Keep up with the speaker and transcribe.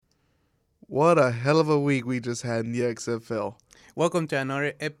What a hell of a week we just had in the XFL. Welcome to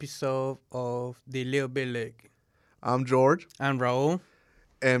another episode of the Little Bit League. I'm George, I'm Raul.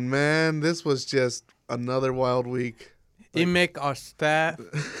 and man, this was just another wild week. It make our staff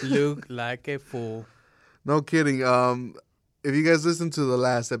look like a fool. No kidding. If you guys listened to the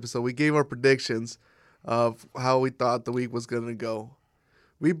last episode, we gave our predictions of how we thought the week was going to go.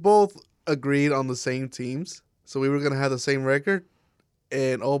 We both agreed on the same teams, so we were going to have the same record.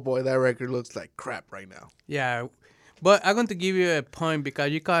 And oh boy, that record looks like crap right now. Yeah, but I'm going to give you a point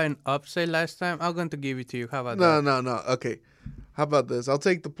because you got an upset last time. I'm going to give it to you. How about that? No. Okay. How about this? I'll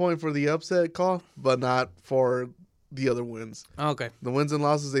take the point for the upset call, but not for the other wins. Okay. The wins and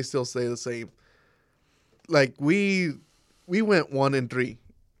losses, they still stay the same. Like, we went 1-3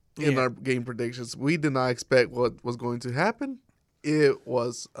 in our game predictions. We did not expect what was going to happen. It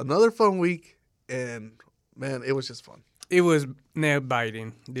was another fun week, and, man, it was just fun. It was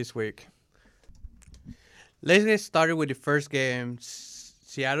nail-biting this week. Let's get started with the first game.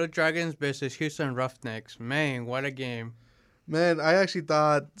 Seattle Dragons versus Houston Roughnecks. Man, what a game. Man, I actually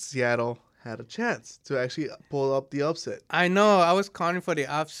thought Seattle had a chance to actually pull up the upset. I know. I was calling for the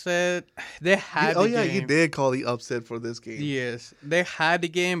upset. They had the game. You did call the upset for this game. Yes. They had the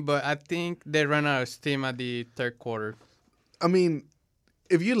game, but I think they ran out of steam at the third quarter. I mean,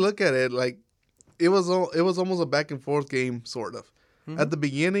 if you look at it, like, it was almost a back and forth game, sort of. Mm-hmm. At the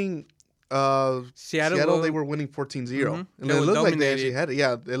beginning, Seattle they were winning 14-0. Mm-hmm. And it looked like they actually had it.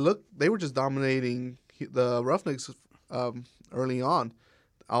 Yeah, they were just dominating the Roughnecks early on.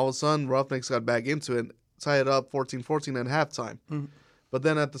 All of a sudden, Roughnecks got back into it, tied it up 14-14 at halftime. Mm-hmm. But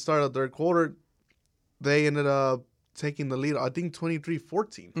then at the start of the third quarter, they ended up taking the lead, I think 23-14.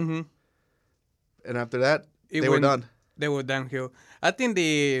 Mm-hmm. And after that, they were done. They were downhill. I think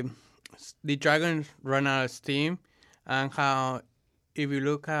the Dragons run out of steam, and how if you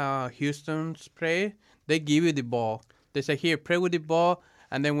look how Houston's play, they give you the ball. They say, here, play with the ball,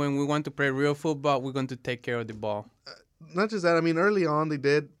 and then when we want to play real football, we're going to take care of the ball. Not just that. I mean, early on,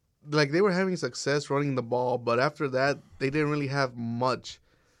 they were having success running the ball, but after that, they didn't really have much.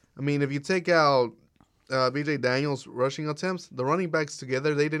 I mean, if you take out B.J. Daniels' rushing attempts, the running backs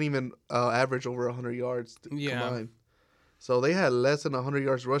together, they didn't even average over 100 yards combined. So they had less than 100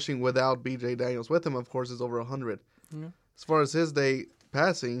 yards rushing without B.J. Daniels. With him, of course, is over 100. Yeah. As far as his day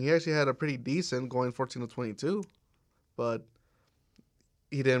passing, he actually had a pretty decent, going 14-22. But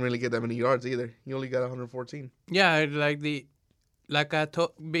he didn't really get that many yards either. He only got 114. Yeah, like I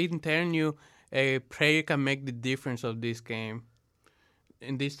been telling you, a player can make the difference of this game.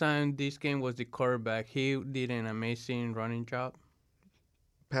 And this time, this game was the quarterback. He did an amazing running job.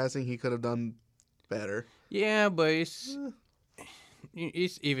 Passing, he could have done better. Yeah, but it's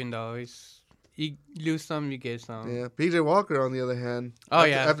even though you lose some, you get some. Yeah, P.J. Walker, on the other hand,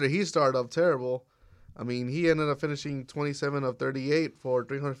 after he started off terrible, I mean, he ended up finishing 27 of 38 for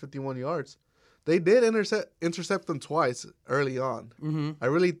 351 yards. They did intercept them twice early on. Mm-hmm. I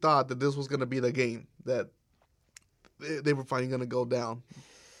really thought that this was going to be the game that they were finally going to go down.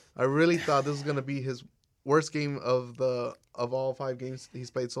 I really thought this was going to be his worst game of all 5 games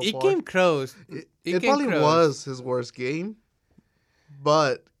he's played so far. It came close. It probably was his worst game,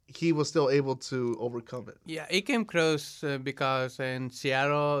 but he was still able to overcome it. Yeah, it came close because in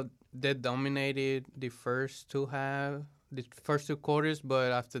Seattle, they dominated the first two quarters,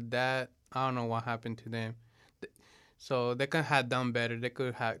 but after that, I don't know what happened to them. So they could have done better. They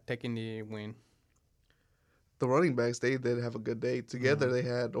could have taken the win. The running backs, they did have a good day. Together, They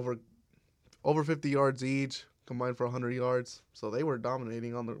had over 50 yards each, combined for 100 yards. So they were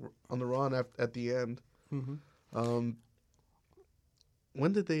dominating on the run at the end. Mm-hmm.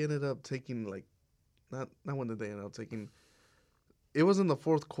 When did they ended up taking, like, not when did they end up taking, it was in the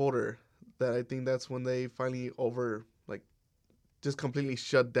fourth quarter that I think that's when they finally just completely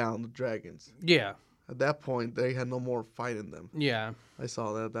shut down the Dragons. Yeah. At that point, they had no more fight in them. Yeah. I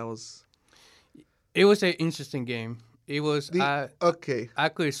saw that. It was an interesting game. It was okay. I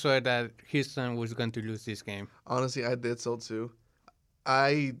could swear that Houston was going to lose this game. Honestly, I did so too.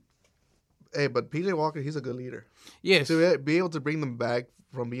 But P.J. Walker, he's a good leader. Yes. To be able to bring them back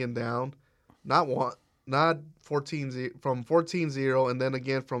from being down, not 14-0, from 14-0, and then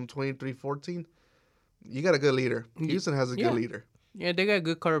again from 23-14, you got a good leader. Houston has a good leader. Yeah, they got a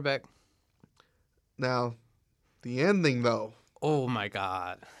good quarterback. Now, the ending, though. Oh, my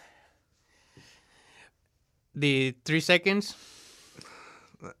God. The 3 seconds?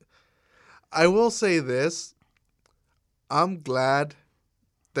 I will say this. I'm glad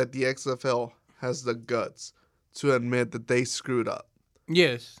that the XFL has the guts to admit that they screwed up.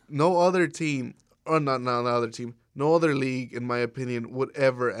 Yes. No other team, or not other team, No other league, in my opinion, would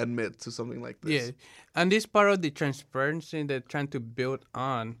ever admit to something like this. Yeah, and this part of the transparency they're trying to build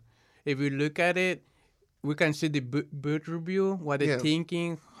on. If you look at it, we can see the boot review, what they're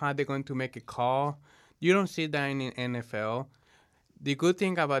thinking, how they're going to make a call. You don't see that in the NFL. The good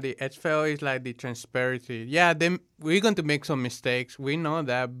thing about the XFL is like the transparency. Yeah, we're going to make some mistakes. We know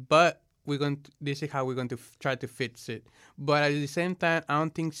that, but this is how we're going to try to fix it. But at the same time, I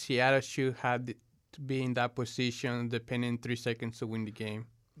don't think Seattle should have to be in that position, depending 3 seconds to win the game.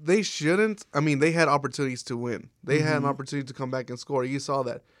 They shouldn't. I mean, they had opportunities to win. They had an opportunity to come back and score. You saw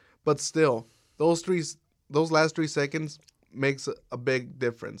that. But still, those last 3 seconds makes a big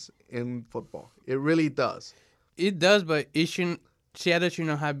difference in football. It really does. It does, but Seattle should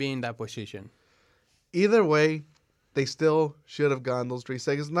not have been in that position. Either way, they still should have gotten those 3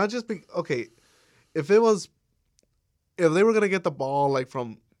 seconds. Not just if they were gonna get the ball like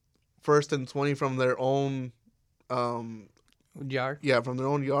from 1st and 20 from their own yard. Yeah, from their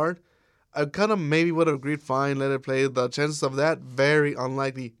own yard. I kind of maybe would have agreed, fine, let it play. The chances of that, very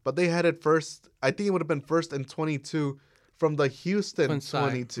unlikely. But they had it first. I think it would have been 1st and 22 from the Houston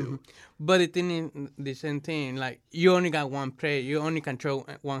 22. Mm-hmm. But the thing is the same thing. Like, you only got one play. You only can throw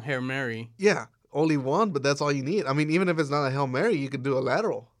one Hail Mary. Yeah, only one, but that's all you need. I mean, even if it's not a Hail Mary, you could do a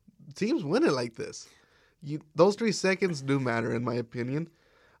lateral. Teams win it like this. Those 3 seconds do matter, in my opinion.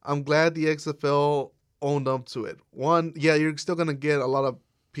 I'm glad the XFL owned up to it. One, yeah, you're still going to get a lot of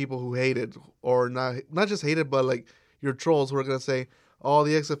people who hate it, or not just hate it, but like your trolls who are going to say, oh,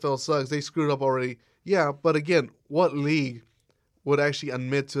 the XFL sucks, they screwed up already. Yeah, but again, what league would actually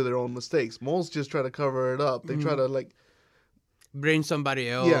admit to their own mistakes? Most just try to cover it up. They try to bring somebody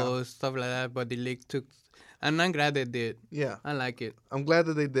else, stuff like that, but the league took... And I'm glad they did. Yeah. I like it. I'm glad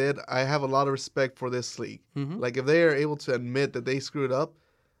that they did. I have a lot of respect for this league. Like, if they are able to admit that they screwed up,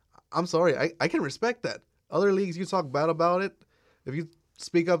 I'm sorry, I can respect that. Other leagues, you talk bad about it. If you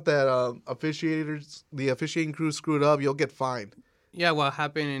speak up that the officiating crew screwed up, you'll get fined. Yeah, what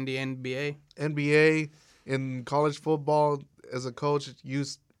happened in the NBA? NBA, in college football, as a coach, you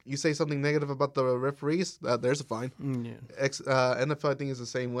say something negative about the referees, there's a fine. Yeah. NFL, I think, is the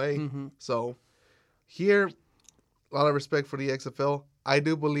same way. So here, a lot of respect for the XFL. I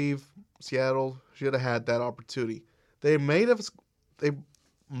do believe Seattle should have had that opportunity. They might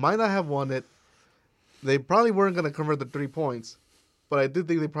not have won it. They probably weren't going to convert the 3 points. But I do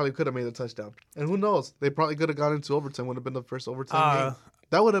think they probably could have made a touchdown. And who knows? They probably could have gone into overtime. Would have been the first overtime game.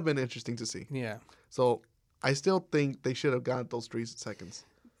 That would have been interesting to see. Yeah. So I still think they should have gotten those 3 seconds.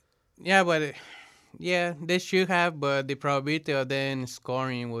 Yeah, but they should have. But the probability of them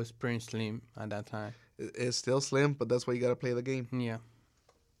scoring was pretty slim at that time. It's still slim, but that's why you got to play the game. Yeah.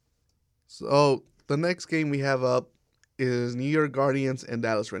 So the next game we have up is New York Guardians and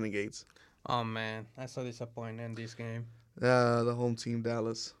Dallas Renegades. Oh, man. I'm so disappointed in this game. The home team,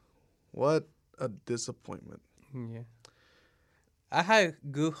 Dallas. What a disappointment. Yeah. I had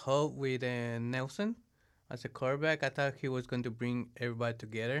good hope with Nelson as a quarterback. I thought he was going to bring everybody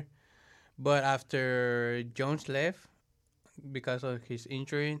together. But after Jones left, because of his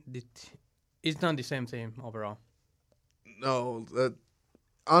injury, it's not the same team overall. No.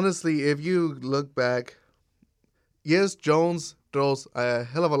 Honestly, if you look back, yes, Jones throws a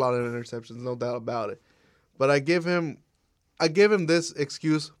hell of a lot of interceptions, no doubt about it. But I give him this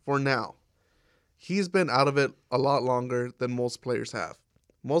excuse for now. He's been out of it a lot longer than most players have.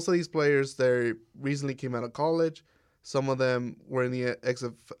 Most of these players, they recently came out of college. Some of them were in the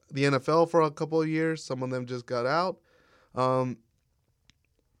NFL for a couple of years. Some of them just got out.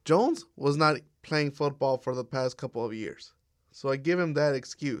 Jones was not playing football for the past couple of years. So I give him that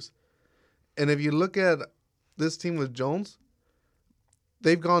excuse. And if you look at this team with Jones,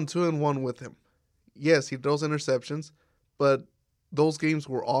 they've gone 2-1 with him. Yes, he throws interceptions, but those games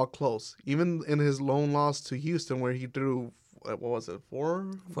were all close. Even in his lone loss to Houston, where he threw, what was it,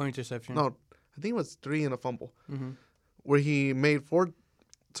 4? 4 interceptions. No, I think it was 3 and a fumble. Where he made 4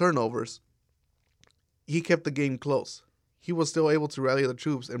 turnovers, he kept the game close. He was still able to rally the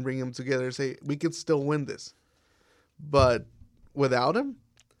troops and bring them together and say, we could still win this. But without him,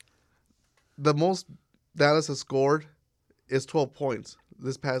 the most Dallas has scored is 12 points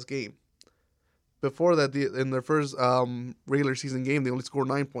this past game. Before that, in their first regular season game, they only scored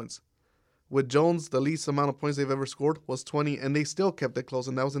 9 points. With Jones, the least amount of points they've ever scored was 20, and they still kept it close,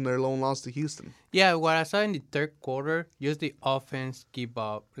 and that was in their lone loss to Houston. Yeah, what I saw in the third quarter, just the offense give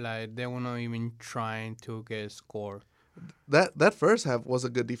up. Like, they were not even trying to get a score. That first half was a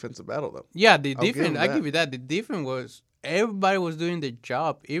good defensive battle, though. Yeah, the defense, I give you that. The defense was, everybody was doing their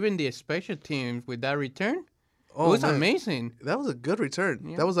job. Even the special teams with that return. Oh, it was amazing. That was a good return.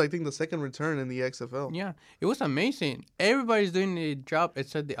 Yeah. That was, I think, the second return in the XFL. Yeah, it was amazing. Everybody's doing the job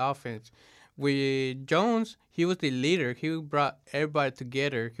except the offense. With Jones, he was the leader. He brought everybody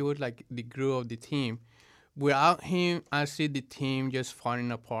together. He was like the glue of the team. Without him, I see the team just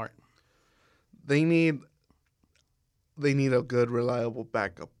falling apart. They need a good, reliable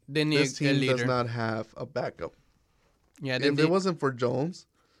backup. This team does not have a backup. Yeah, if it wasn't for Jones,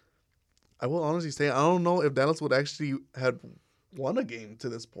 I will honestly say I don't know if Dallas would actually have won a game to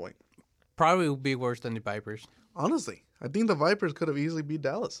this point. Probably would be worse than the Vipers. Honestly, I think the Vipers could have easily beat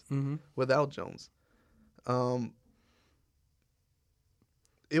Dallas without Jones.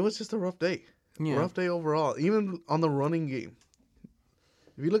 It was just a rough day. Yeah. Rough day overall. Even on the running game.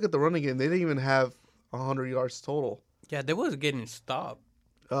 If you look at the running game, they didn't even have 100 yards total. Yeah, they was getting stopped.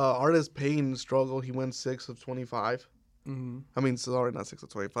 Artist Payne struggled. He went 6 of 25. Mm-hmm. I mean, sorry, not 6 of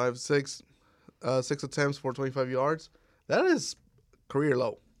 25. 6 attempts for 25 yards. That is career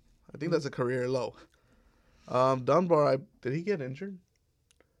low. I think that's a career low. Dunbar, did he get injured?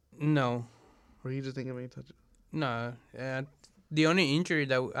 No. Or he just didn't get any touches? No. The only injury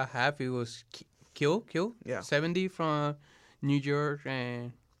that I have, it was Kill. Yeah. 70 from New York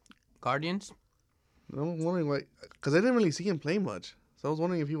and Guardians. I was wondering why, because I didn't really see him play much. So I was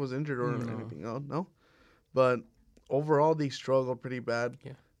wondering if he was injured or anything else. No. But overall, they struggled pretty bad.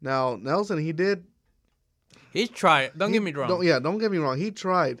 Yeah. Now, Nelson, he tried. Don't get me wrong. Don't get me wrong. He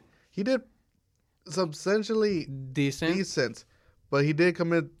tried. He did substantially decent, but he did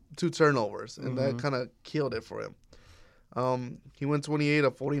commit 2 turnovers, and that kind of killed it for him. He went 28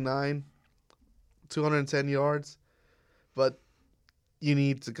 of 49, 210 yards, but you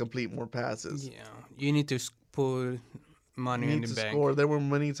need to complete more passes. Yeah, you need to put money in the bank. Score. There were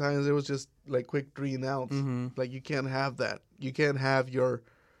many times it was just like quick 3 and outs. Like, you can't have that. You can't have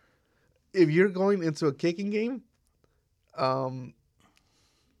if you're going into a kicking game,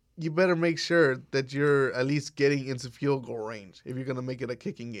 you better make sure that you're at least getting into field goal range if you're going to make it a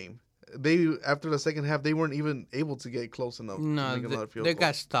kicking game. After the second half, they weren't even able to get close enough to make another field goal. They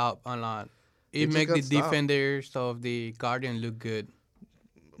got stopped a lot. It makes the defenders of the Guardian look good.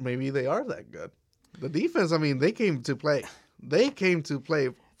 Maybe they are that good. The defense, I mean, they came to play. They came to play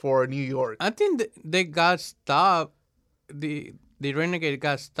for New York. I think they got stopped. The Renegade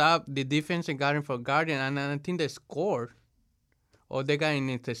got stopped. The defense got in for Guardian, and I think they scored. Or they got an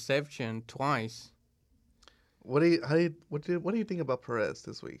interception twice. What do you think about Perez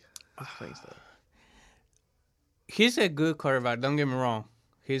this week? He's a good quarterback. Don't get me wrong.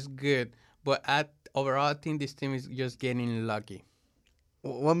 He's good, but overall, I think this team is just getting lucky.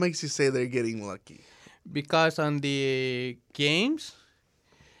 What makes you say they're getting lucky? Because on the games,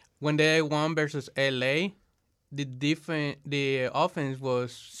 when they won versus LA, the offense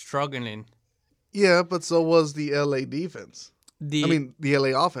was struggling. Yeah, but so was the LA defense. The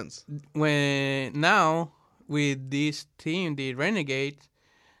LA offense. Now, with this team, the Renegades,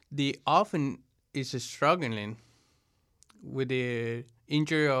 the offense is struggling with the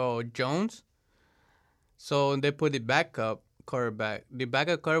injury of Jones. So they put the backup quarterback. The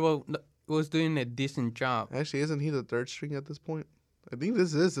backup quarterback was doing a decent job. Actually, isn't he the third string at this point? I think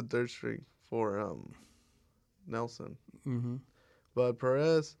this is the third string for Nelson. Mm-hmm. But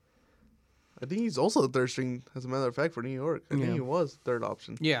Perez, I think he's also the third string, as a matter of fact, for New York. I think he was third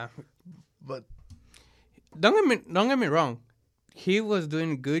option. Yeah. But don't get me wrong. He was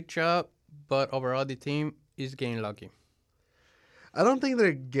doing a good job, but overall the team is getting lucky. I don't think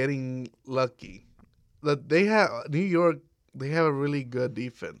they're getting lucky. New York, they have a really good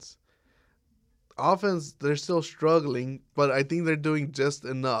defense. Offense, they're still struggling, but I think they're doing just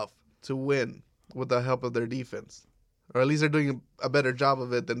enough to win with the help of their defense. Or at least they're doing a better job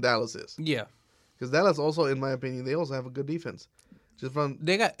of it than Dallas is. Yeah. Because Dallas also, in my opinion, they also have a good defense.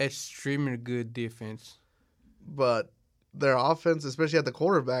 They got extremely good defense. But their offense, especially at the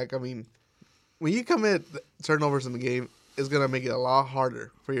quarterback, I mean, when you commit turnovers in the game, it's going to make it a lot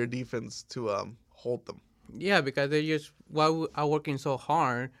harder for your defense to hold them. Yeah, because they just are working so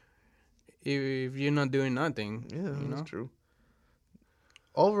hard if you're not doing nothing. Yeah, that's true.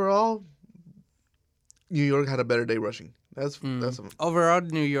 Overall, New York had a better day rushing. Overall,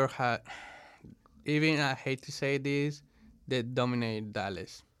 New York had, even I hate to say this, they dominated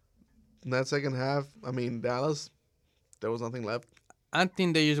Dallas. In that second half, I mean, Dallas, there was nothing left. I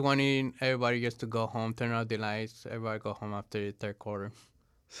think they just wanted everybody just to go home, turn out the lights, everybody go home after the third quarter.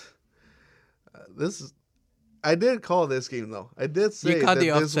 I did call this game, though. I did say that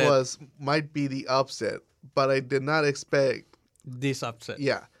this might be the upset, but I did not expect this upset.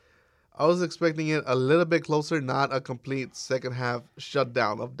 Yeah. I was expecting it a little bit closer, not a complete second half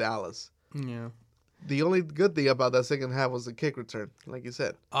shutdown of Dallas. Yeah. The only good thing about that second half was the kick return, like you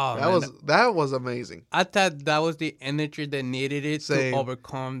said. Oh, that was amazing. I thought that was the energy that needed it to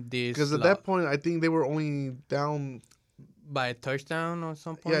overcome this. Because at that point, I think they were only down by a touchdown or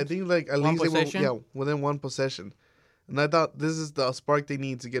something. Yeah, I think like at least they were within one possession, and I thought this is the spark they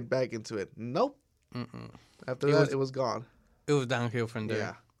need to get back into it. Nope. After it was gone. It was downhill from there.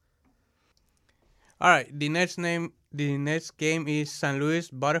 Yeah. All right. The next game is St. Louis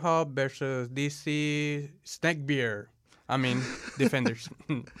Butterhawk versus DC Snake Beer. I mean, Defenders.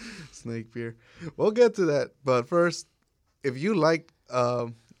 Snake Beer. We'll get to that, but first, if you like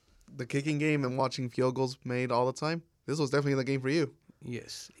the kicking game and watching field goals made all the time, this was definitely the game for you.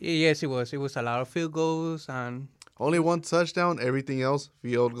 Yes, it was. It was a lot of field goals and only one touchdown. Everything else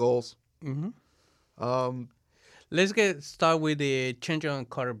field goals. Let's get started with the change on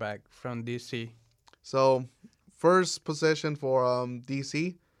quarterback from DC. So, first possession for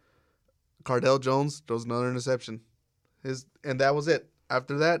DC, Cardell Jones throws another interception. And that was it.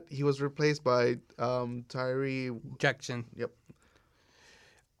 After that, he was replaced by Tyree Jackson. Yep.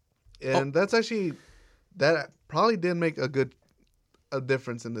 And that's actually that probably did make a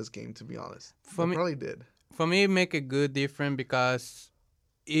difference in this game, to be honest. Probably did. For me, it make a good difference because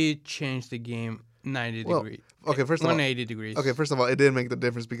it changed the game 90 degrees. Okay, first of all, 180 degrees. Okay, first of all, it did make the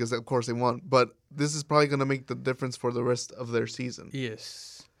difference because of course they won. But this is probably going to make the difference for the rest of their season.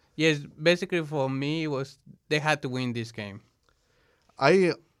 Yes. Basically for me, it was they had to win this game.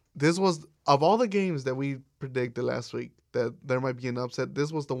 This was of all the games that we predicted last week that there might be an upset.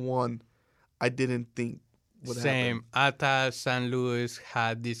 This was the one I didn't think would happen. Same. I thought St. Louis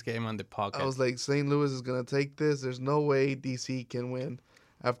had this game on the pocket. I was like, St. Louis is going to take this. There's no way DC can win.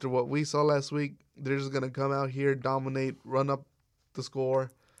 After what we saw last week, they're just going to come out here, dominate, run up the score,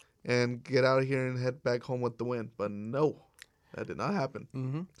 and get out of here and head back home with the win. But no, that did not happen.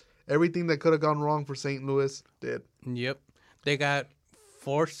 Mm-hmm. Everything that could have gone wrong for St. Louis did. Yep. They got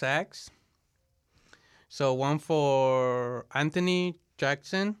 4 sacks. So one for Anthony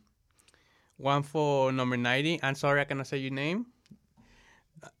Jackson, one for number 90. I'm sorry, I cannot say your name.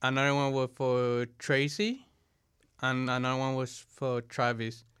 Another one was for Tracy, and another one was for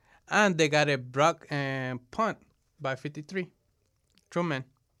Travis. And they got a block and punt by 53. Truman.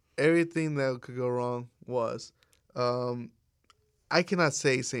 Everything that could go wrong was. I cannot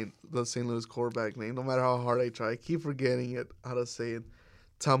say the St. Louis quarterback name, no matter how hard I try. I keep forgetting how to say it.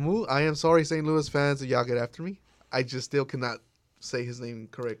 Tamu, I am sorry, St. Louis fans, if y'all get after me. I just still cannot say his name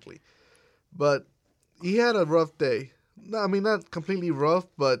correctly. But he had a rough day. No, I mean, not completely rough,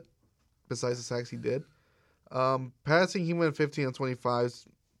 but besides the sacks he did. Passing, he went 15 on 25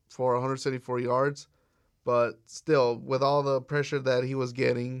 for 174 yards. But still, with all the pressure that he was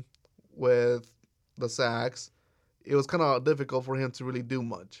getting with the sacks, it was kind of difficult for him to really do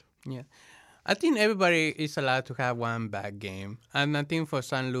much. Yeah. I think everybody is allowed to have one bad game. And I think for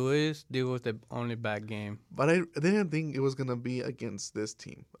St. Louis, this was the only bad game. But I didn't think it was going to be against this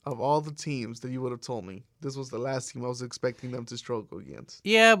team. Of all the teams that you would have told me, this was the last team I was expecting them to struggle against.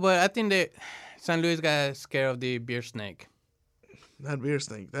 Yeah, but I think that St. Louis got scared of the beer snake. That beer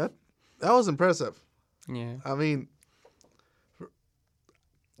snake, that was impressive. Yeah. I mean,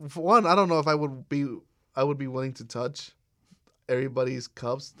 for one, I don't know if I would be willing to touch everybody's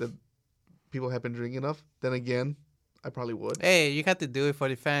cups that people have been drinking of. Then again, I probably would. Hey, you got to do it for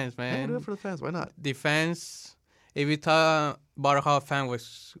the fans, man. I do it for the fans. Why not? The fans, if you thought Butterhawk fan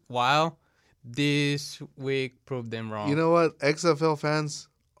was wild, this week proved them wrong. You know what? XFL fans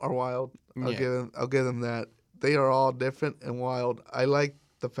are wild. I'll give them that. They are all different and wild. I like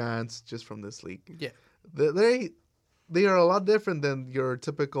the fans just from this league. Yeah. They are a lot different than your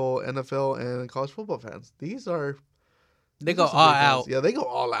typical NFL and college football fans. They go all out. Yeah, they go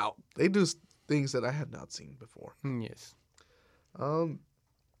all out. They do things that I had not seen before. Yes. Do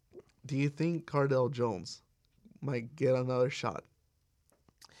you think Cardell Jones might get another shot?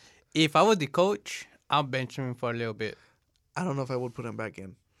 If I was the coach, I'll bench him for a little bit. I don't know if I would put him back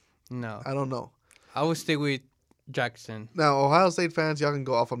in. No. I don't know. I would stick with Jackson. Now, Ohio State fans, y'all can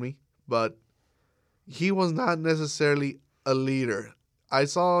go off on me, but he was not necessarily a leader. I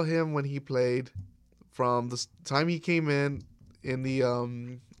saw him when he played from the time he came in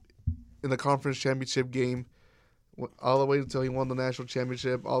the conference championship game, all the way until he won the national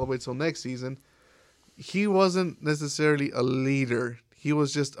championship, all the way till next season. He wasn't necessarily a leader. He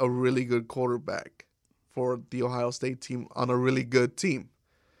was just a really good quarterback for the Ohio State team on a really good team.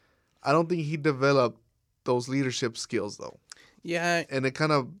 I don't think he developed those leadership skills though. Yeah, and it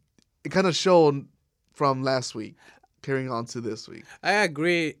kind of showed from last week carrying on to this week. I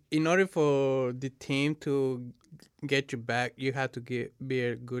agree. In order for the team to get you back, you have to be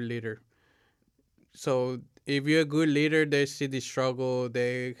a good leader. So if you're a good leader, they see the struggle,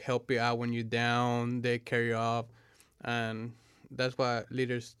 they help you out when you're down, they carry you up, and that's what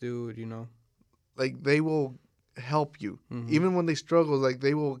leaders do, you know. Like, they will help you. Mm-hmm. Even when they struggle, like,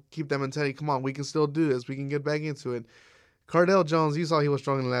 they will keep that mentality, come on, we can still do this. We can get back into it. Cardell Jones, you saw he was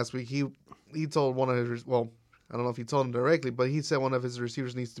struggling last week. He told one of his, well, I don't know if he told him directly, but he said one of his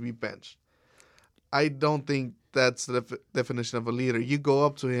receivers needs to be benched. I don't think that's the definition of a leader. You go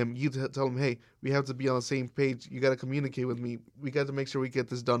up to him, you tell him, hey, we have to be on the same page. You got to communicate with me. We got to make sure we get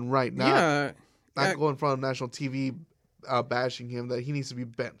this done right. Not go in front of national TV bashing him that he needs to be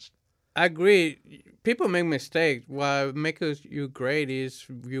benched. I agree. People make mistakes. What makes you great is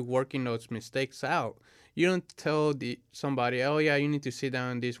you working those mistakes out. You don't tell somebody, oh, yeah, you need to sit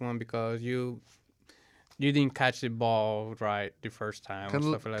down on this one because you didn't catch the ball right the first time. Kind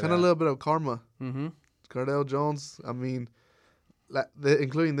of a little bit of karma. Mm-hmm. Cardell Jones, I mean,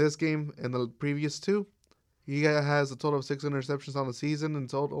 including this game and the previous two, he has a total of 6 interceptions on the season. In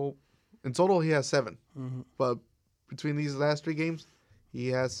total, he has 7. Mm-hmm. But between these last 3 games, he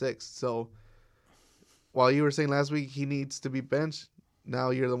has 6. So while you were saying last week he needs to be benched,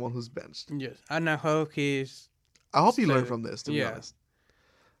 now you're the one who's benched. Yes, and I hope he learned from this, to be honest.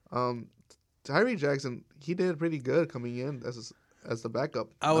 Tyree Jackson, he did pretty good coming in as the backup.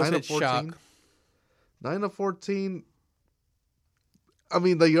 I was in shock. 9 of 14. I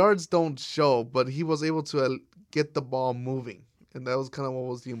mean, the yards don't show, but he was able to get the ball moving, and that was kind of what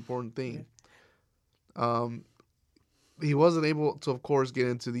was the important thing. He wasn't able to, of course, get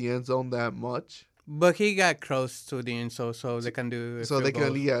into the end zone that much. But he got close to the end zone, so they can do. So they can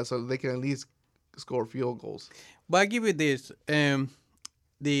at least score field goals. But I give you this: the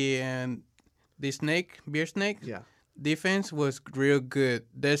beer snake, defense was real good.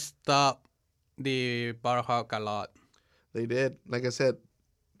 They stopped the Battlehawk a lot. They did. Like I said,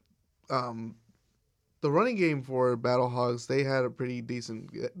 the running game for Battlehawks, they had a pretty decent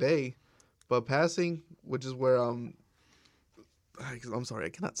day, but passing, which is where I'm sorry, I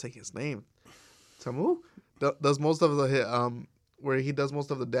cannot say his name. Tamu does most of the hit, where he does most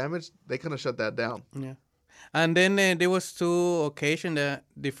of the damage. They kind of shut that down. Yeah, and then there was 2 occasions.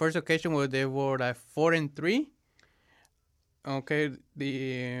 The first occasion where they were like 4-3. Okay,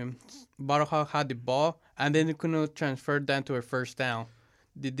 the Battlehawk had the ball, and then they couldn't transfer that to a first down.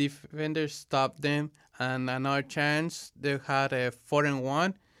 The defenders stopped them, and another chance they had a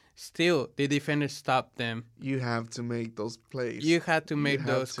 4-1. Still, the defenders stopped them. You have to make those plays. You had to make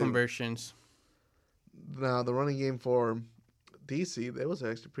those conversions. Now, the running game for DC, that was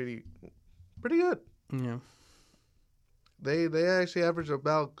actually pretty good. Yeah. They actually averaged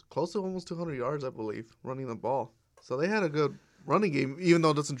about close to almost 200 yards, I believe, running the ball. So they had a good running game, even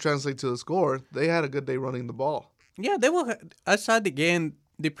though it doesn't translate to the score. They had a good day running the ball. Yeah, they were outside the game.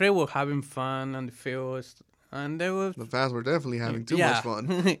 The players were having fun on the field, and the fans were definitely having too much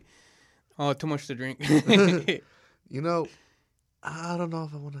fun. Oh, too much to drink. You know, I don't know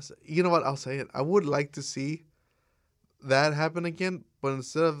if I want to say. You know what? I'll say it. I would like to see that happen again, but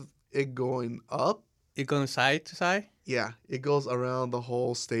instead of it going up, it goes side to side. Yeah, it goes around the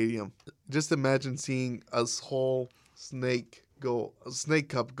whole stadium. Just imagine seeing a whole snake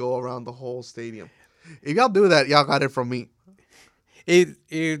cup go around the whole stadium. If y'all do that, y'all got it from me. If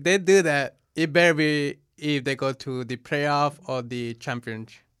they do that, it better be if they go to the playoff or the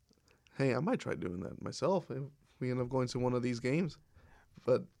championship. Hey, I might try doing that myself if we end up going to one of these games.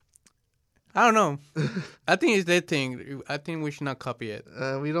 But I don't know. I think it's their thing. I think we should not copy it.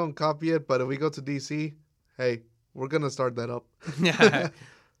 We don't copy it, but if we go to DC, hey, we're going to start that up. Yeah,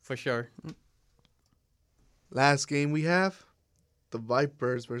 for sure. Last game we have, the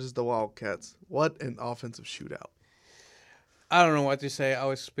Vipers versus the Wildcats. What an offensive shootout. I don't know what to say. I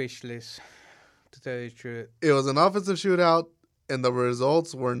was speechless, to tell you the truth. It was an offensive shootout, and the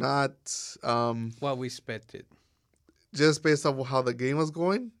results were not what we expected. Just based off how the game was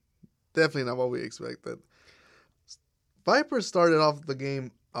going, definitely not what we expected. Vipers started off the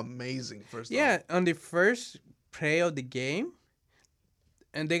game amazing first off. On the first play of the game,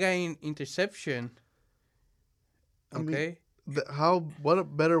 and they got an interception. Okay. I mean, what a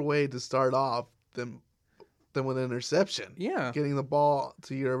better way to start off than with an interception. Yeah. Getting the ball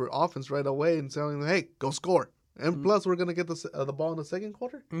to your offense right away and telling them, hey, go score. And plus, we're going to get the ball in the second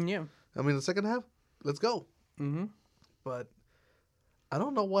quarter. Yeah. I mean, the second half. Let's go. Mm-hmm. But I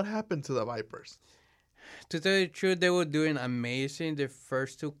don't know what happened to the Vipers. To tell you the truth, they were doing amazing the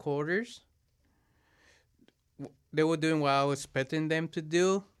first 2 quarters. They were doing what I was expecting them to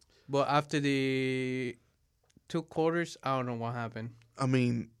do. But after the 2 quarters, I don't know what happened. I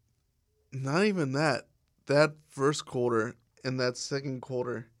mean, not even that. That first quarter and that second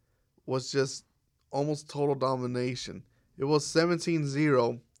quarter was just almost total domination. It was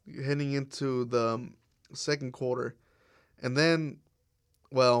 17-0 heading into the second quarter. And then,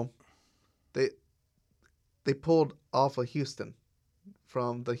 well, they pulled off of Houston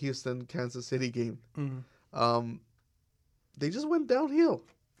from the Houston-Kansas City game. Mm-hmm. They just went downhill.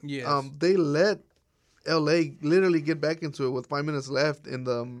 Yes. They let LA literally get back into it with 5 minutes left in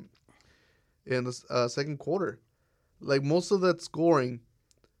the second quarter. Like, most of that scoring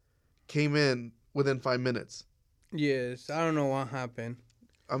came in within 5 minutes. Yes, I don't know what happened.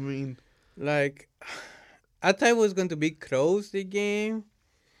 I mean, like, I thought it was going to be close, the game,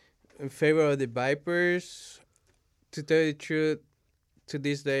 in favor of the Vipers. To tell you the truth, to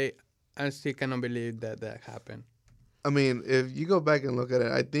this day, I still cannot believe that happened. I mean, if you go back and look at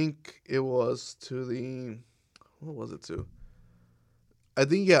it, I think it was to the... What was it to? I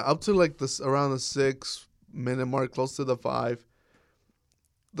think, yeah, up to like this around the 6-minute mark, close to the 5.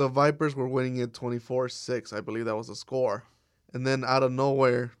 The Vipers were winning it 24-6. I believe that was the score. And then out of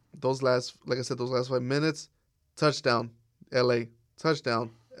nowhere, those last 5 minutes, touchdown, LA,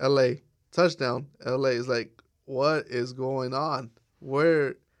 touchdown, LA, touchdown, LA. Is like, what is going on?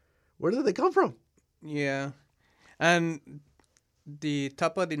 Where did they come from? Yeah. And the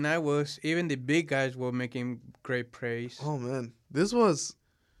top of the night was even the big guys were making great plays. Oh, man.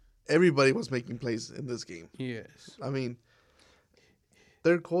 Everybody was making plays in this game. Yes. I mean,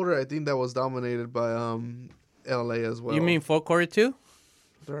 third quarter, I think that was dominated by LA as well. You mean fourth quarter too?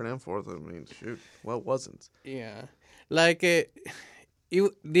 Third and fourth, I mean, shoot. Well, it wasn't. Yeah. Like,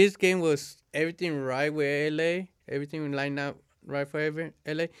 this game was everything right with LA. Everything lined up right for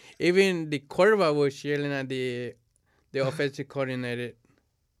LA. Even the quarterback was yelling at the offensive coordinator.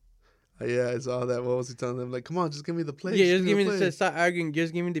 Yeah, I saw that. What was he telling them? Like, come on, just give me the plays. Yeah, just give me the plays. Stop arguing.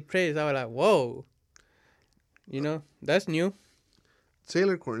 Just give me the plays. I was like, whoa. You know, that's new.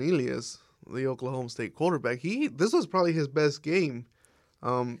 Taylor Cornelius, the Oklahoma State quarterback, this was probably his best game.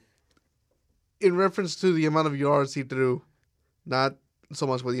 In reference to the amount of yards he threw, not so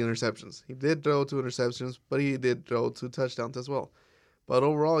much with the interceptions. He did throw 2 interceptions, but he did throw 2 touchdowns as well. But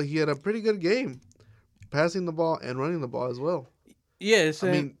overall, he had a pretty good game, passing the ball and running the ball as well. Yes.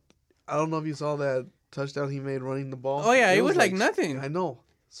 I mean, I don't know if you saw that touchdown he made running the ball. Oh, yeah, it was like nothing. I know.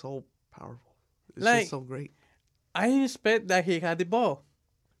 So powerful. It's like, just so great. I didn't expect that he had the ball.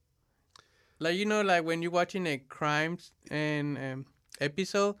 Like, you know, like when you're watching a crime and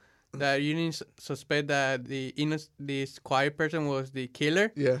episode, that you didn't suspect that this quiet person was the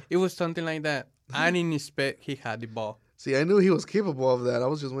killer. Yeah. It was something like that. I didn't expect he had the ball. See, I knew he was capable of that. I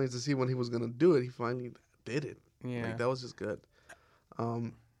was just waiting to see when he was going to do it. He finally did it. Yeah. Like, that was just good.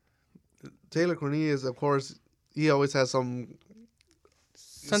 Taylor Cornelius, of course, he always has some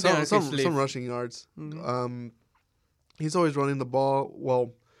rushing yards. Mm-hmm. He's always running the ball,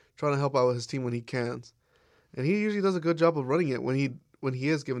 well, trying to help out his team when he can. And he usually does a good job of running it when he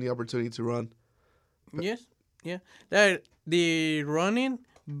is given the opportunity to run. Yes, yeah. The running,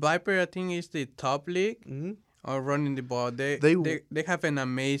 Viper, I think, is the top league of running the ball. They have an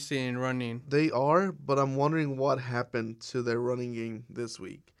amazing running. They are, but I'm wondering what happened to their running game this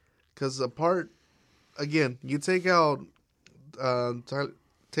week. Because again, you take out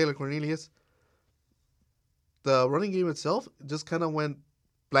Taylor Cornelius, the running game itself just kind of went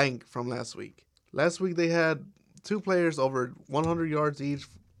blank from last week. Last week they had 2 players over 100 yards each,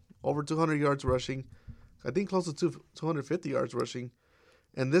 over 200 yards rushing. I think close to 250 yards rushing.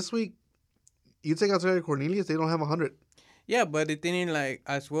 And this week, you take out Taylor Cornelius, they don't have 100. Yeah, but the thing is, like,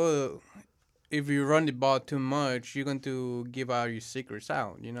 as well, if you run the ball too much, you're going to give out your secrets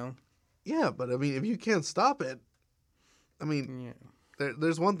out, you know? Yeah, but I mean, if you can't stop it, I mean,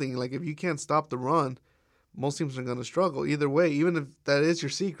 there's one thing. Like, if you can't stop the run, most teams are going to struggle. Either way, even if that is your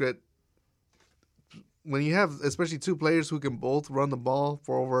secret, when you have especially 2 players who can both run the ball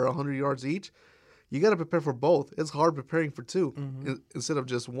for over 100 yards each, you got to prepare for both. It's hard preparing for 2 instead of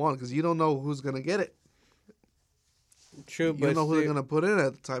just 1 because you don't know who's going to get it. True, you don't know who they're going to put in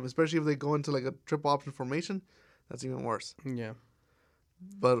at the time, especially if they go into like a triple option formation. That's even worse. Yeah.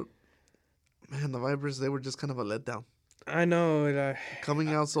 But, man, the Vipers, they were just kind of a letdown. I know. Coming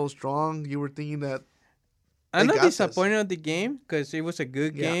out so strong, you were thinking that I'm not disappointed with the game because it was a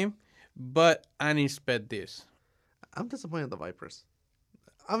good game, but I didn't expect this. I'm disappointed in the Vipers.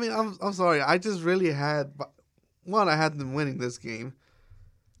 I mean, I'm sorry. I just really had... I had them winning this game.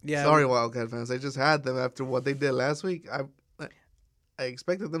 Yeah. Sorry, Wildcat fans. I just had them after what they did last week. I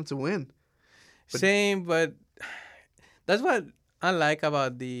expected them to win. But that's what I like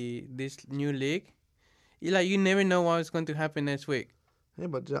about this new league. You never know what's going to happen next week. Hey,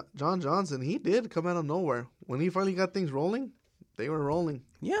 but John Johnson, he did come out of nowhere. When he finally got things rolling, they were rolling.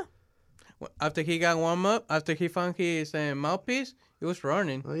 Yeah. After he got warm up, after he found his mouthpiece, he was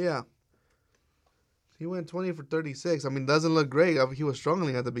running. Oh, yeah. He went 20 for 36. I mean, doesn't look great. He was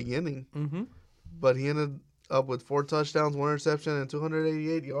struggling at the beginning. Mm-hmm. But he ended up with 4 touchdowns, 1 interception, and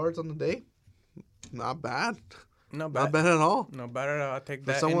 288 yards on the day. Not bad. Not bad. Not bad at all. Not bad at all. I'll take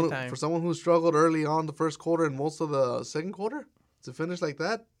that anytime. For someone who struggled early on the first quarter and most of the second quarter, to finish like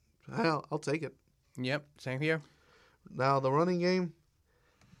that, I'll take it. Yep, same here. Now, the running game,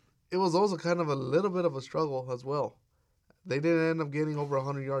 it was also kind of a little bit of a struggle as well. They didn't end up getting over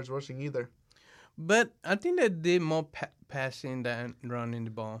 100 yards rushing either. But I think they did more passing than running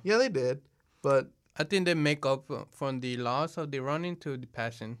the ball. Yeah, they did. But I think they make up from the loss of the running to the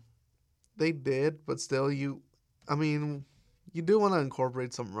passing. They did, but still, you do want to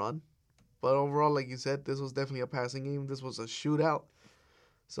incorporate some run. But overall, like you said, this was definitely a passing game. This was a shootout.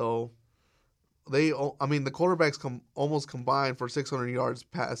 So, the quarterbacks almost combined for 600 yards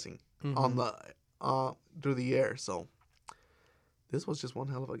passing on the through the air. So, this was just one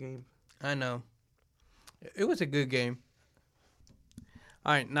hell of a game. I know. It was a good game.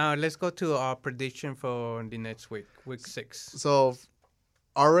 All right, now let's go to our prediction for the next week 6. So,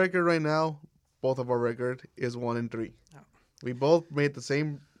 our record right now, both of our record is 1-3. Oh. We both made the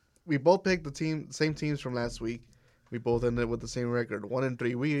same. We both picked the same teams from last week. We both ended with the same record,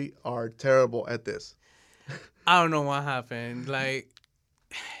 1-3. We are terrible at this. I don't know what happened. I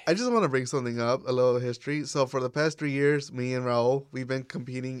just want to bring something up, a little history. So for the past 3 years, me and Raul, we've been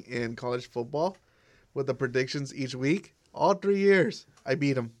competing in college football with the predictions each week. All 3 years, I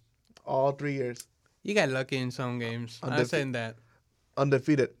beat him. All 3 years. You got lucky in some games. I'm saying that.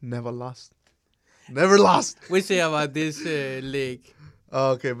 Undefeated, never lost. Never lost. We say about this league.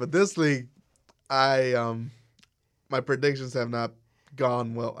 Okay, but this league, my predictions have not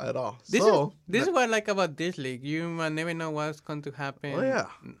gone well at all. This is what I like about this league. You might never know what's going to happen. Oh yeah,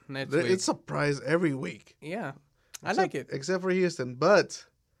 next week. It's a surprise every week. Yeah, I like it. Except for Houston, but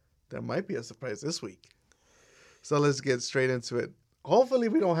there might be a surprise this week. So let's get straight into it. Hopefully,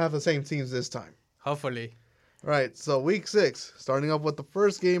 we don't have the same teams this time. Hopefully. Right. So week 6, starting off with the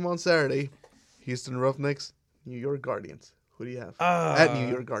first game on Saturday, Houston Roughnecks, New York Guardians. Who do you have at New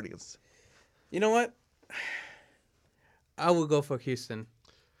York Guardians? You know what? I will go for Houston.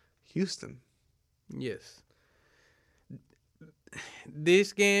 Houston? Yes.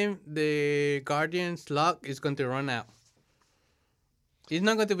 This game, the Guardians' luck is going to run out. It's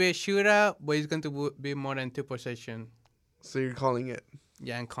not going to be a shootout, but it's going to be more than 2 possessions. So you're calling it?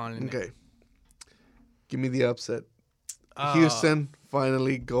 Yeah, I'm calling it. Okay. Give me the upset. Houston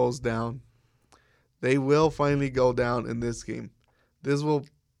finally goes down. They will finally go down in this game.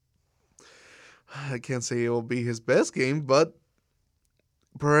 I can't say it will be his best game, but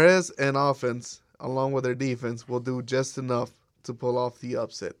Perez and offense, along with their defense, will do just enough to pull off the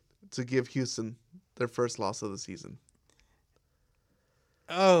upset to give Houston their first loss of the season.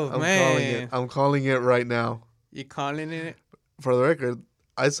 I'm calling it right now. You calling it? For the record,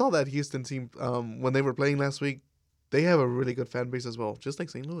 I saw that Houston team when they were playing last week. They have a really good fan base as well, just like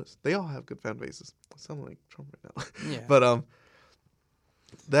St. Louis. They all have good fan bases. I sound like Trump right now. Yeah. But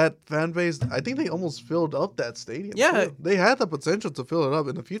that fan base, I think they almost filled up that stadium. Yeah. Too. They had the potential to fill it up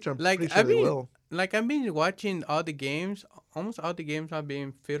in the future. I'm pretty sure they will. I've been watching all the games. Almost all the games are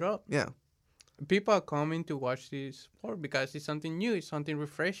being filled up. Yeah. People are coming to watch this sport because it's something new. It's something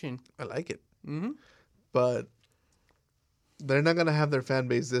refreshing. I like it. Mm-hmm. But they're not going to have their fan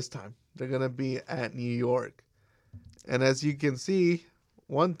base this time. They're going to be at New York. And as you can see,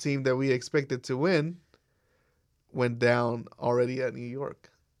 one team that we expected to win went down already at New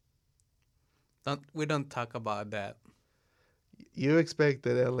York. We don't talk about that. You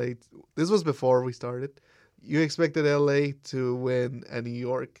expected LA. This was before we started. You expected LA to win at New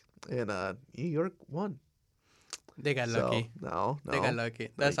York, and New York won. They got lucky. No. They got lucky.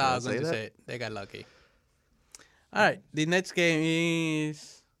 That's how I was going to say it. They got lucky. All right. The next game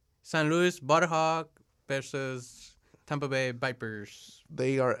is St. Louis Battlehawk versus Tampa Bay Vipers.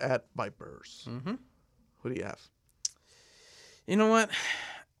 They are at Vipers. Mm-hmm. Who do you have? You know what?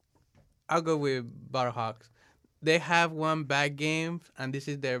 I'll go with Battlehawks. They have one bad game, and this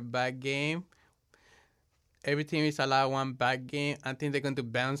is their bad game. Every team is allowed one bad game. I think they're going to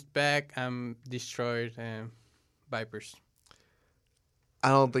bounce back and destroy Vipers. I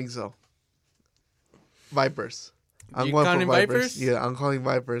don't think so. Vipers. I'm going for Vipers? Yeah, I'm calling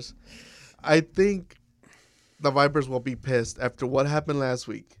Vipers. I think the Vipers will be pissed after what happened last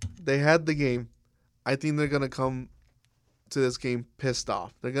week. They had the game. I think they're going to come to this game pissed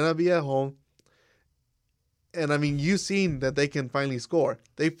off. They're going to be at home. And, I mean, you've seen that they can finally score.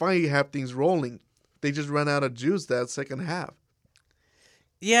 They finally have things rolling. They just ran out of juice that second half.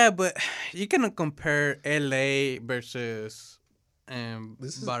 Yeah, but you cannot compare LA versus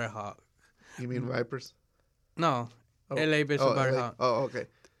Butterhawk. You mean Vipers? No, Oh. LA versus LA. Butterhawk. Oh, okay.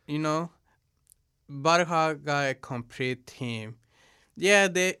 You know, Butterhawk got a complete team. Yeah,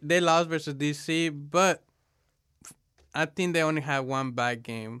 they lost versus DC, but I think they only have one bad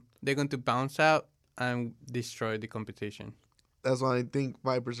game. They're going to bounce out and destroy the competition. That's why I think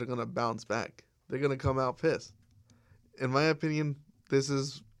Vipers are gonna bounce back. They're gonna come out pissed. In my opinion, this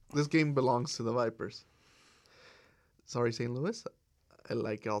game belongs to the Vipers. Sorry, St. Louis. I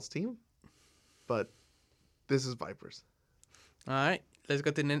like y'all's team, but this is Vipers. All right, let's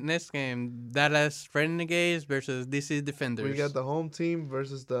go to the next game. Dallas Renegades versus DC Defenders. We got the home team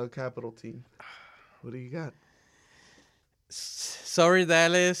versus the capital team. What do you got? Sorry,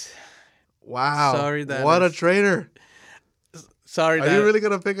 Dallas. Wow. Sorry, Dallas. What a traitor. Sorry, Are you really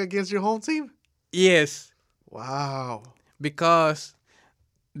going to pick against your home team? Yes. Wow. Because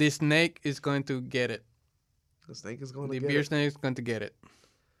the snake is going to get it. The snake is going to get it? The beer snake is going to get it.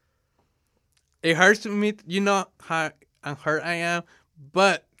 It hurts me. You know how hurt I am,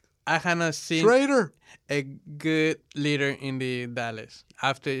 but I have not seen a good leader in the Dallas.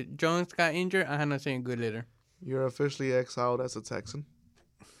 After Jones got injured, I have not seen a good leader. You're officially exiled as a Texan.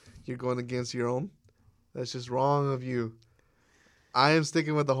 You're going against your own. That's just wrong of you. I am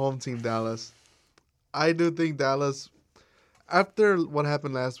sticking with the home team, Dallas. I do think Dallas, after what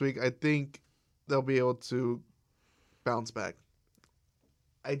happened last week, I think they'll be able to bounce back.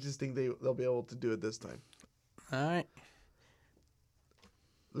 I just think they'll be able to do it this time. All right.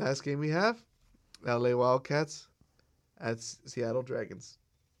 Last game we have, LA Wildcats at Seattle Dragons.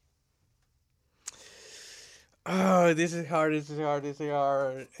 Oh, this is hard.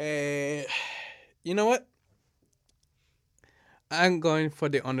 You know what? I'm going for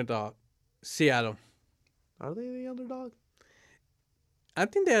the underdog, Seattle. Are they the underdog? I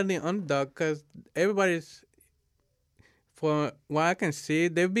think they're the underdog because everybody's, for what I can see,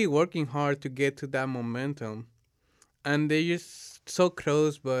 they'll be working hard to get to that momentum. And they're just so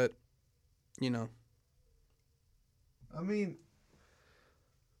close, but, you know. I mean,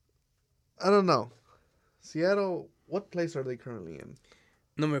 I don't know. Seattle, what place are they currently in?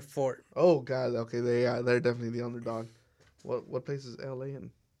 Number 4. Oh, God. Okay, they're definitely the underdog. What place is LA in?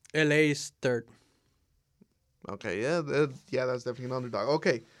 LA is 3rd. Okay, yeah, that's definitely an underdog.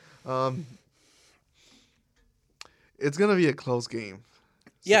 Okay, it's gonna be a close game.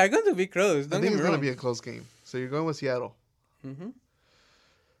 Yeah, it's going to be close. I think it's gonna be a close game. So you're going with Seattle. Mm-hmm.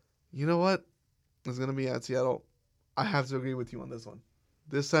 You know what? It's gonna be at Seattle. I have to agree with you on this one.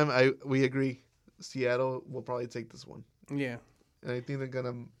 This time, we agree. Seattle will probably take this one. Yeah, and I think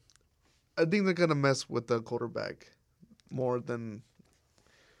they're gonna mess with the quarterback more than.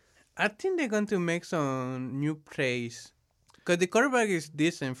 I think they're going to make some new plays because the quarterback is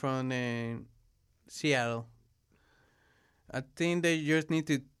decent from Seattle. I think they just need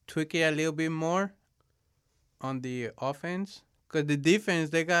to tweak it a little bit more on the offense because the defense,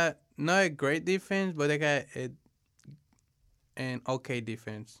 they got not a great defense, but they got an okay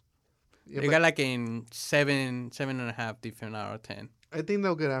defense. Yeah, they got like a 7.5 defense out of 10. I think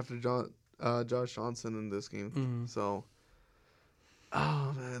they'll get after Josh Johnson in this game. Mm-hmm. So.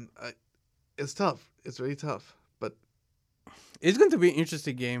 Oh, man. It's tough. It's really tough. But it's going to be an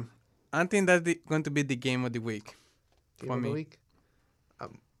interesting game. I think that's going to be the game of the week for me. Game of the week? I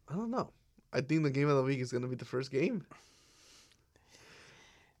don't know. I think the game of the week is going to be the first game.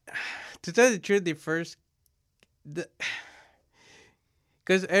 To tell the truth, because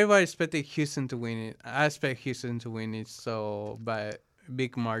everybody expected Houston to win it. I expect Houston to win it, so by a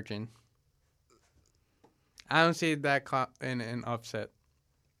big margin. I don't see that in an upset.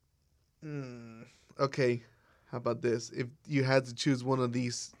 Okay, how about this? If you had to choose one of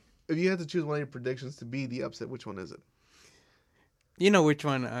your predictions to be the upset, which one is it? You know which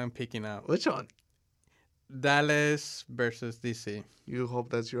one I'm picking out. Which one? Dallas versus DC. You hope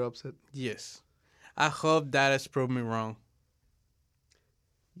that's your upset? Yes. I hope Dallas proved me wrong.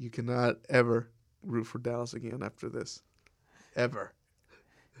 You cannot ever root for Dallas again after this. Ever.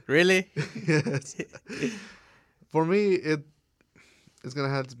 Really? Yes. For me, it's going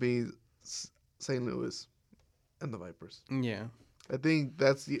to have to be St. Louis and the Vipers. Yeah. I think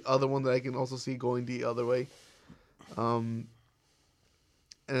that's the other one that I can also see going the other way. And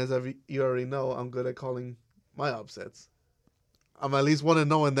as you already know, I'm good at calling my upsets. I'm at least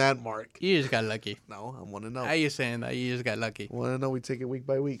 1-0 in that mark. You just got lucky. No, I'm 1-0. How you saying that? You just got lucky. 1-0, we take it week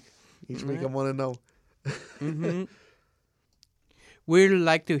by week. Each week I'm 1-0. Mm-hmm. We'd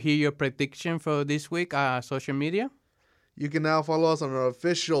like to hear your prediction for this week on social media. You can now follow us on our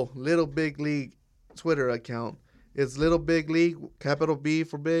official Little Big League Twitter account It's Little Big League, capital B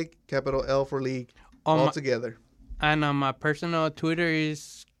for big, capital L for league, all together. And my personal Twitter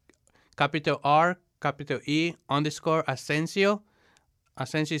is capital R, capital E, _ Asensio.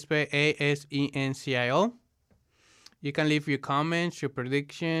 Asensio is spelled ASENCIO. You can leave your comments, your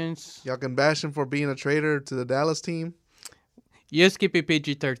predictions. Y'all can bash him for being a traitor to the Dallas team. Just keep it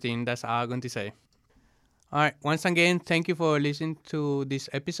PG-13. That's all I'm going to say. All right. Once again, thank you for listening to this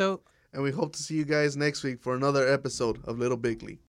episode. And we hope to see you guys next week for another episode of Little Big League.